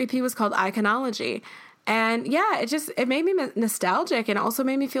is why her EP was called Iconology. And yeah, it made me nostalgic, and also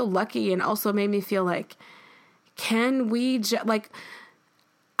made me feel lucky, and also made me feel like, can we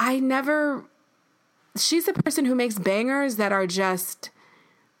she's the person who makes bangers that are just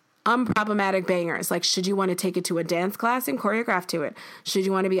unproblematic bangers. Like, should you want to take it to a dance class and choreograph to it? Should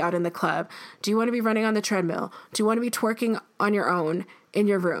you want to be out in the club? Do you want to be running on the treadmill? Do you want to be twerking on your own in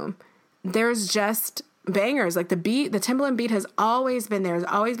your room? There's just bangers. Like, the Timbaland beat has always been there. Has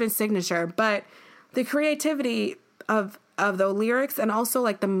always been signature. But the creativity of the lyrics, and also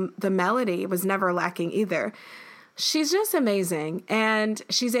like the melody, was never lacking either. She's just amazing, and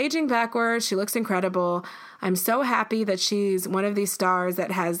she's aging backwards. She looks incredible. I'm so happy that she's one of these stars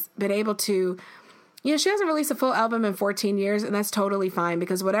that has been able to, she hasn't released a full album in 14 years, and that's totally fine,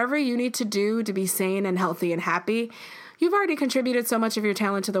 because whatever you need to do to be sane and healthy and happy, you've already contributed so much of your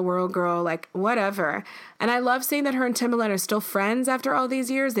talent to the world, girl, like, whatever. And I love seeing that her and Timbaland are still friends after all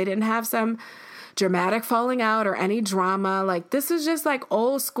these years. They didn't have some dramatic falling out or any drama. Like, this is just like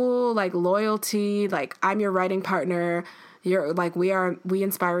old school, like, loyalty. Like, I'm your writing partner. You're like, we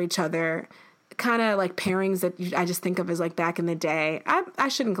inspire each other. Kind of like pairings that I just think of as like back in the day. I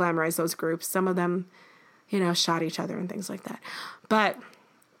shouldn't glamorize those groups. Some of them, shot each other and things like that. But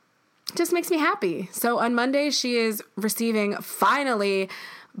just makes me happy. So on Monday, she is receiving, finally,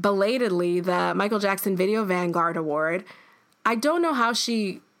 belatedly, the Michael Jackson Video Vanguard Award. I don't know how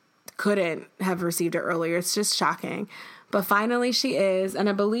she couldn't have received it earlier. It's just shocking. But finally she is. And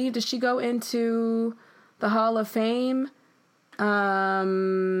I believe, does she go into the Hall of Fame?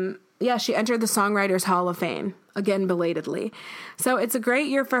 Yeah, she entered the Songwriters Hall of Fame, again, belatedly. So it's a great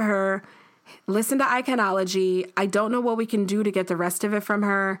year for her. Listen to Iconology. I don't know what we can do to get the rest of it from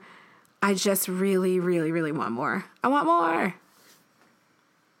her. I just really, really, really want more. I want more.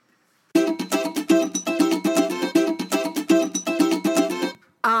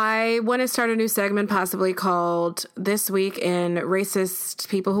 I want to start a new segment, possibly called This Week in Racist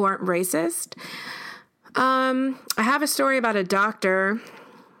People Who Aren't Racist. I have a story about a doctor,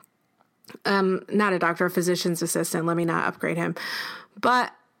 not a doctor, a physician's assistant. Let me not upgrade him.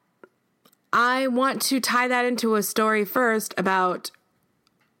 But I want to tie that into a story first about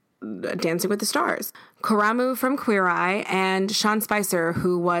Dancing with the Stars. Karamu from Queer Eye and Sean Spicer,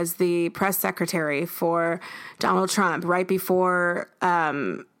 who was the press secretary for Donald Trump right before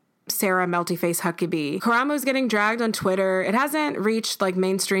Sarah Melty-Face Huckabee. Karamu's getting dragged on Twitter. It hasn't reached like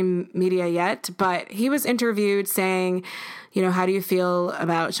mainstream media yet, but he was interviewed saying, how do you feel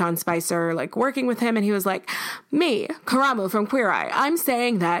about Sean Spicer, like, working with him? And he was like, me, Karamu from Queer Eye, I'm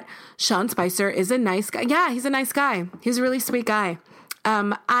saying that Sean Spicer is a nice guy. Yeah, he's a nice guy. He's a really sweet guy.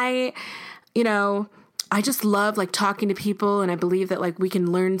 I just love like talking to people, and I believe that like we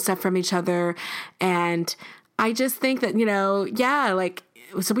can learn stuff from each other. And I just think that,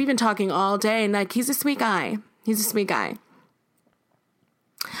 so we've been talking all day, and like, he's a sweet guy. He's a sweet guy.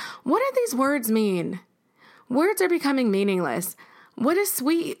 What do these words mean? Words are becoming meaningless. What is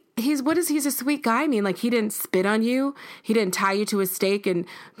sweet? He's a sweet guy mean? Like, he didn't spit on you. He didn't tie you to a stake and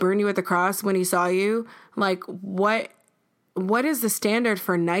burn you at the cross when he saw you. Like, what is the standard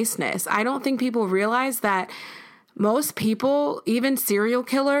for niceness? I don't think people realize that most people, even serial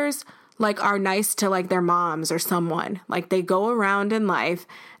killers, like, are nice to like their moms or someone. Like, they go around in life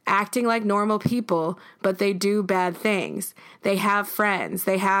acting like normal people, but they do bad things. They have friends.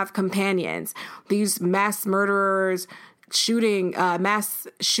 They have companions. These mass murderers, mass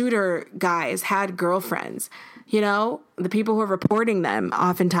shooter guys had girlfriends. The people who are reporting them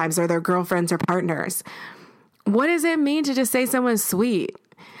oftentimes are their girlfriends or partners. What does it mean to just say someone's sweet?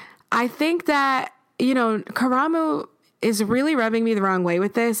 I think that, Karamu is really rubbing me the wrong way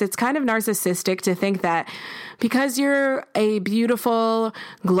with this. It's kind of narcissistic to think that because you're a beautiful,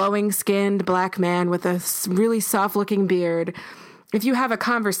 glowing-skinned black man with a really soft-looking beard, if you have a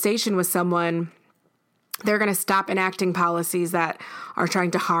conversation with someone, they're going to stop enacting policies that are trying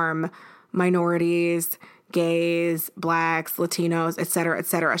to harm minorities, gays, blacks, Latinos, et cetera, et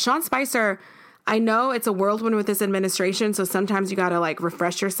cetera. Sean Spicer, I know it's a whirlwind with this administration, so sometimes you got to like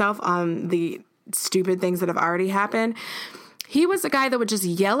refresh yourself on the stupid things that have already happened. He was a guy that would just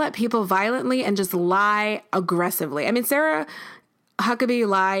yell at people violently and just lie aggressively. I mean, Sarah Huckabee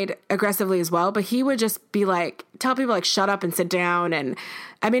lied aggressively as well, but he would just be like, tell people like, shut up and sit down. And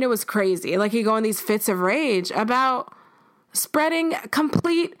I mean, it was crazy. Like he'd go in these fits of rage about spreading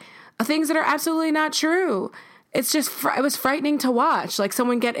complete things that are absolutely not true. It's just, it was frightening to watch, like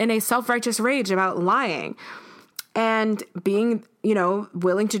someone get in a self-righteous rage about lying and being,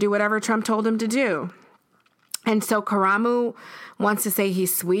 willing to do whatever Trump told him to do. And so Karamu wants to say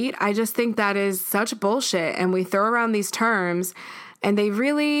he's sweet. I just think that is such bullshit. And we throw around these terms and they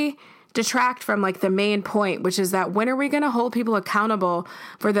really detract from like the main point, which is that when are we going to hold people accountable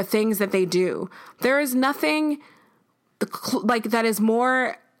for the things that they do? There is nothing like that is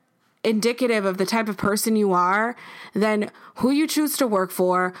more indicative of the type of person you are than who you choose to work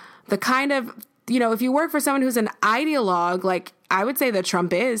for, the kind of, if you work for someone who's an ideologue, like I would say that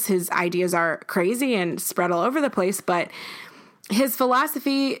Trump is, his ideas are crazy and spread all over the place, but his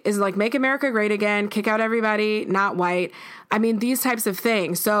philosophy is like, make America great again, kick out everybody, not white. I mean, these types of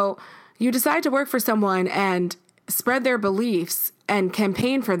things. So you decide to work for someone and spread their beliefs and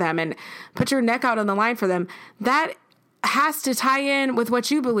campaign for them and put your neck out on the line for them. That has to tie in with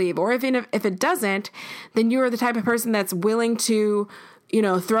what you believe. Or if it doesn't, then you're the type of person that's willing to,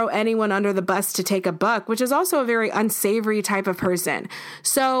 throw anyone under the bus to take a buck, which is also a very unsavory type of person.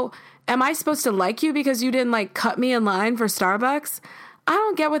 So am I supposed to like you because you didn't like cut me in line for Starbucks? I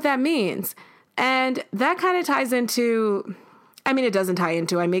don't get what that means. And that kind of ties into, I mean, it doesn't tie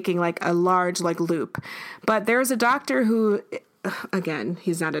into, I'm making like a large like loop, but there's a doctor who, again,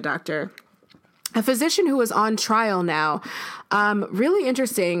 he's not a doctor, a physician who is on trial now. Really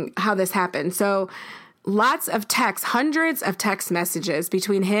interesting how this happened. So lots of texts, hundreds of text messages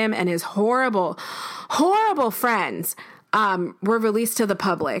between him and his horrible, horrible friends were released to the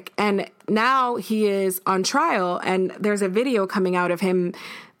public. And now he is on trial and there's a video coming out of him,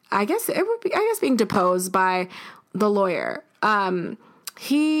 being deposed by the lawyer. So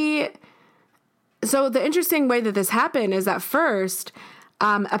the interesting way that this happened is that first,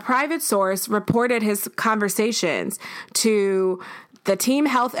 a private source reported his conversations to the Team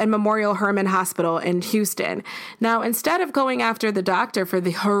Health and Memorial Hermann Hospital in Houston. Now, instead of going after the doctor for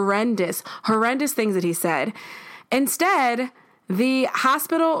the horrendous things that he said, instead, the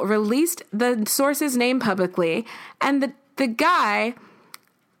hospital released the source's name publicly, and the guy,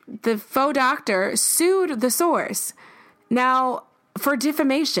 the faux doctor, sued the source. Now, for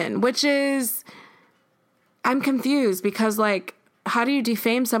defamation, which is, I'm confused because, like, how do you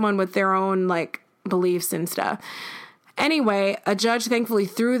defame someone with their own, like, beliefs and stuff? Anyway, a judge thankfully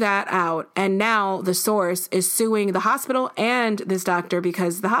threw that out, and now the source is suing the hospital and this doctor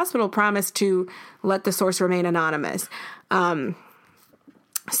because the hospital promised to let the source remain anonymous. But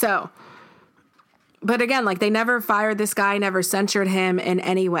again, like, they never fired this guy, never censured him in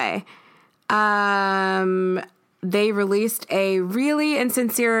any way. They released a really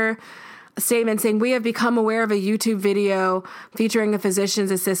insincere statement saying, we have become aware of a YouTube video featuring a physician's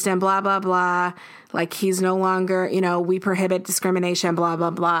assistant, blah, blah, blah. Like, he's no longer, we prohibit discrimination, blah, blah,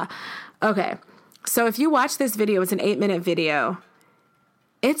 blah. Okay. So if you watch this video, it's an 8-minute video.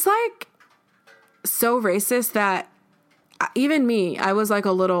 It's like so racist that even me, I was like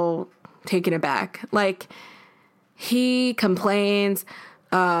a little taken aback. Like, he complains,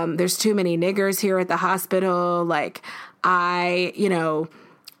 there's too many niggers here at the hospital. Like,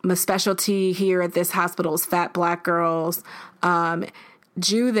 my specialty here at this hospital is fat black girls.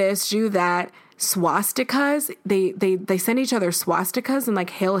 Jew this, Jew that. Swastikas. They send each other swastikas and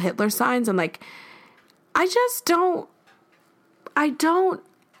like Hail Hitler signs. And like, I don't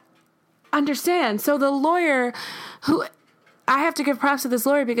understand. So the lawyer, who I have to give props to this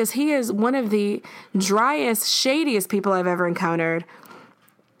lawyer because he is one of the driest, shadiest people I've ever encountered.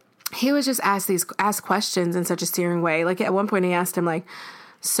 He was just asked questions in such a searing way. Like, at one point he asked him, like,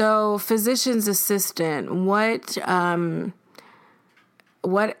 so physician's assistant, what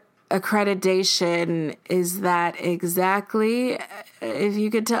accreditation is that exactly? If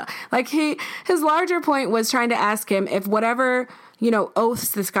you could tell, like, his larger point was trying to ask him if whatever,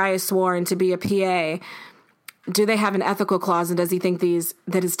 oaths this guy is sworn to be a PA, do they have an ethical clause? And does he think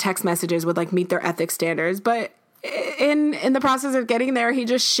that his text messages would like meet their ethics standards? But in the process of getting there, he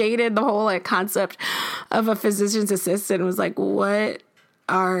just shaded the whole like concept of a physician's assistant and was like, what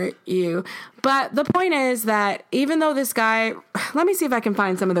are you? But the point is that even though this guy, let me see if I can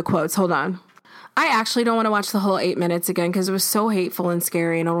find some of the quotes. Hold on. I actually don't want to watch the whole 8 minutes again because it was so hateful and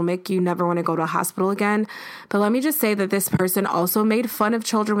scary and it'll make you never want to go to a hospital again. But let me just say that this person also made fun of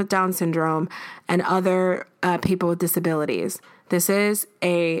children with Down syndrome and other people with disabilities. This is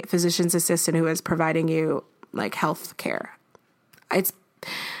a physician's assistant who is providing you like health care. It's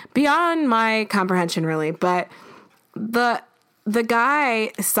beyond my comprehension, really. But the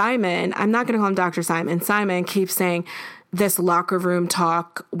guy, Simon, I'm not going to call him Dr. Simon. Simon keeps saying this locker room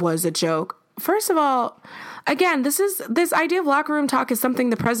talk was a joke. First of all, again, this idea of locker room talk is something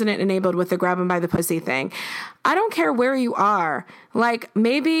the president enabled with the grab him by the pussy thing. I don't care where you are. Like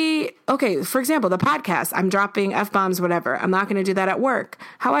maybe, okay, for example, the podcast, I'm dropping F-bombs, whatever. I'm not going to do that at work.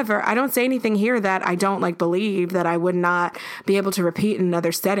 However, I don't say anything here that I don't like believe that I would not be able to repeat in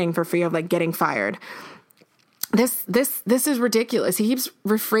another setting for fear of like getting fired. This is ridiculous. He keeps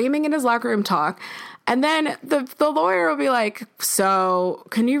reframing in his locker room talk. And then the lawyer will be like, so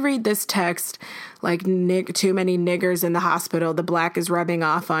can you read this text? Like, too many niggers in the hospital. The black is rubbing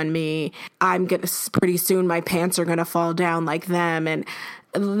off on me. Pretty soon my pants are going to fall down like them. And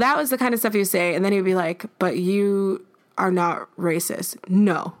that was the kind of stuff he would say. And then he'd be like, but you are not racist.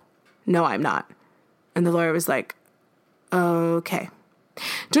 No, I'm not. And the lawyer was like, okay.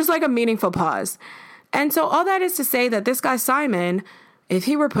 Just like a meaningful pause. And so all that is to say that this guy, Simon, if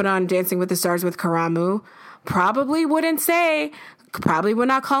he were put on Dancing with the Stars with Karamu, probably would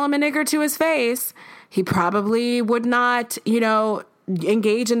not call him a nigger to his face. He probably would not,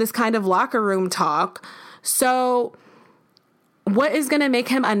 engage in this kind of locker room talk. So what is going to make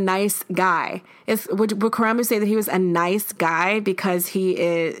him a nice guy? Would Karamu say that he was a nice guy because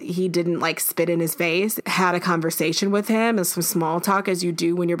he didn't like spit in his face, had a conversation with him, and some small talk as you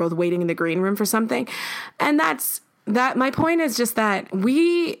do when you're both waiting in the green room for something? And my point is just that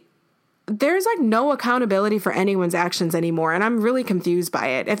there's like no accountability for anyone's actions anymore. And I'm really confused by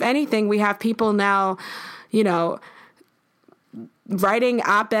it. If anything, we have people now, writing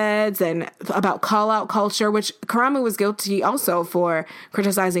op-eds and about call-out culture, which Karamu was guilty also for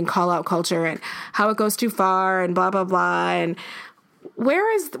criticizing call-out culture and how it goes too far and blah, blah, blah. And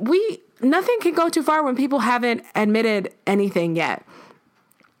nothing can go too far when people haven't admitted anything yet.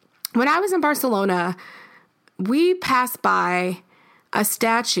 When I was in Barcelona, we passed by a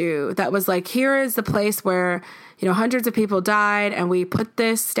statue that was like, here is the place where, hundreds of people died, and we put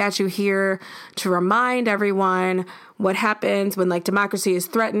this statue here to remind everyone what happens when like democracy is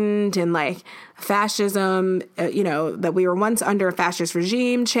threatened and like fascism, that we were once under a fascist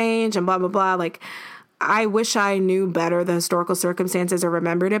regime change and blah, blah, blah. Like, I wish I knew better the historical circumstances or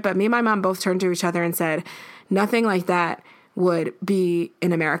remembered it, but me and my mom both turned to each other and said, nothing like that would be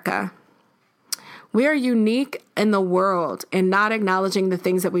in America. We are unique in the world in not acknowledging the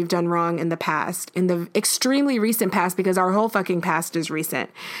things that we've done wrong in the past, in the extremely recent past, because our whole fucking past is recent.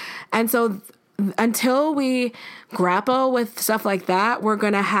 And so until we grapple with stuff like that, we're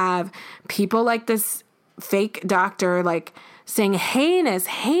going to have people like this fake doctor, like saying heinous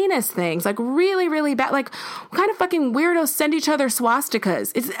things, like really, really bad. Like, what kind of fucking weirdos send each other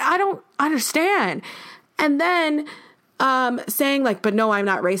swastikas? I don't understand. And then saying like, but no, I'm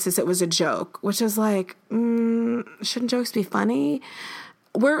not racist. It was a joke, which is like, shouldn't jokes be funny?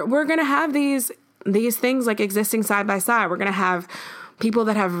 We're going to have these things like existing side by side. We're going to have people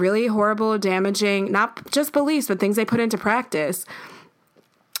that have really horrible, damaging, not just beliefs, but things they put into practice.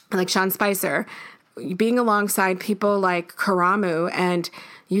 Like Sean Spicer, being alongside people like Karamu, and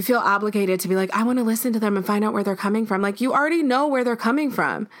you feel obligated to be like, I want to listen to them and find out where they're coming from. Like, you already know where they're coming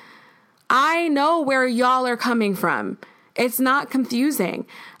from. I know where y'all are coming from. It's not confusing,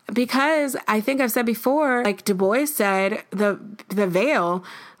 because I think I've said before, like Du Bois said, the veil,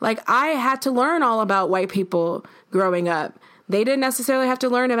 like I had to learn all about white people growing up. They didn't necessarily have to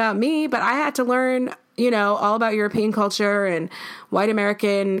learn about me, but I had to learn, all about European culture and white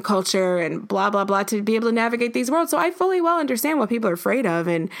American culture and blah, blah, blah to be able to navigate these worlds. So I fully well understand what people are afraid of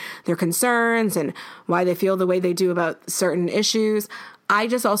and their concerns and why they feel the way they do about certain issues. I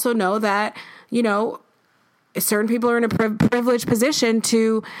just also know that, certain people are in a privileged position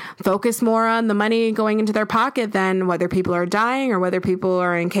to focus more on the money going into their pocket than whether people are dying or whether people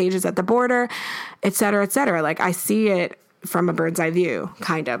are in cages at the border, et cetera, et cetera. Like, I see it from a bird's eye view,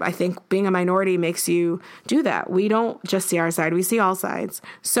 kind of. I think being a minority makes you do that. We don't just see our side, we see all sides.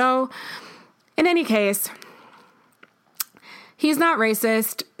 So in any case, he's not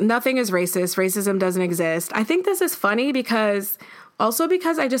racist. Nothing is racist. Racism doesn't exist. I think this is funny because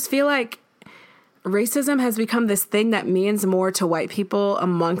I just feel like racism has become this thing that means more to white people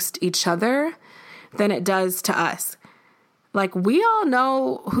amongst each other than it does to us. Like, we all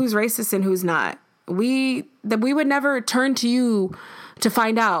know who's racist and who's not. We would never turn to you to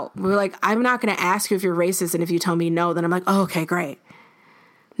find out. We're like, I'm not going to ask you if you're racist, and if you tell me no, then I'm like, oh, okay, great.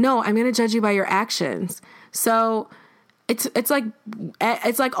 No, I'm going to judge you by your actions. So it's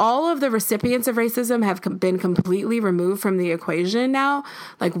like all of the recipients of racism have been completely removed from the equation now.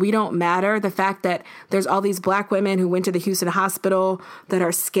 Like, we don't matter. The fact that there's all these black women who went to the Houston hospital that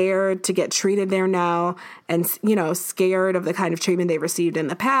are scared to get treated there now, and, you know, scared of the kind of treatment they received in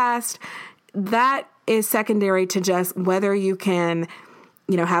the past, that is secondary to just whether you can,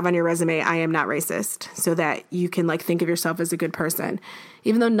 you know, have on your resume, I am not racist, so that you can, like, think of yourself as a good person,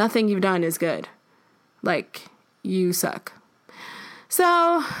 even though nothing you've done is good. Like, you suck.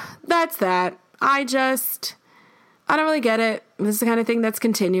 So that's that. I don't really get it. This is the kind of thing that's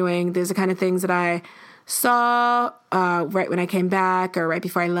continuing. There's the kind of things that I saw right when I came back or right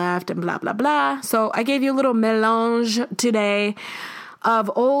before I left and blah, blah, blah. So I gave you a little melange today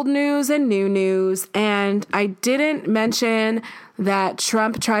of old news and new news. And I didn't mention that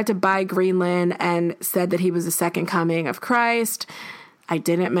Trump tried to buy Greenland and said that he was the second coming of Christ. I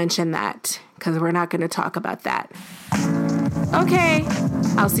didn't mention that because we're not going to talk about that. Okay,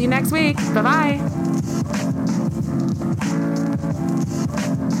 I'll see you next week. Bye-bye.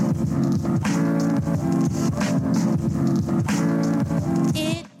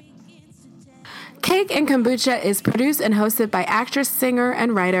 Cake and Kombucha is produced and hosted by actress, singer,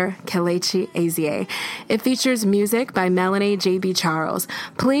 and writer Kelechi Ezie. It features music by Melanie J.B. Charles.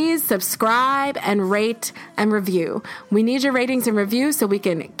 Please subscribe and rate and review. We need your ratings and reviews so we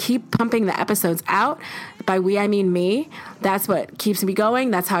can keep pumping the episodes out. By we, I mean me. That's what keeps me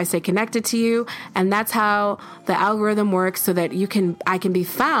going. That's how I stay connected to you. And that's how the algorithm works so that I can be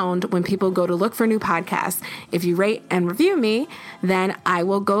found when people go to look for new podcasts. If you rate and review me, then I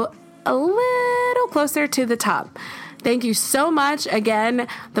will go a little closer to the top. Thank you so much. Again,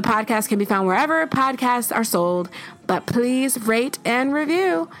 the podcast can be found wherever podcasts are sold, but please rate and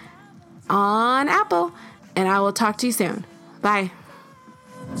review on Apple, and I will talk to you soon. Bye.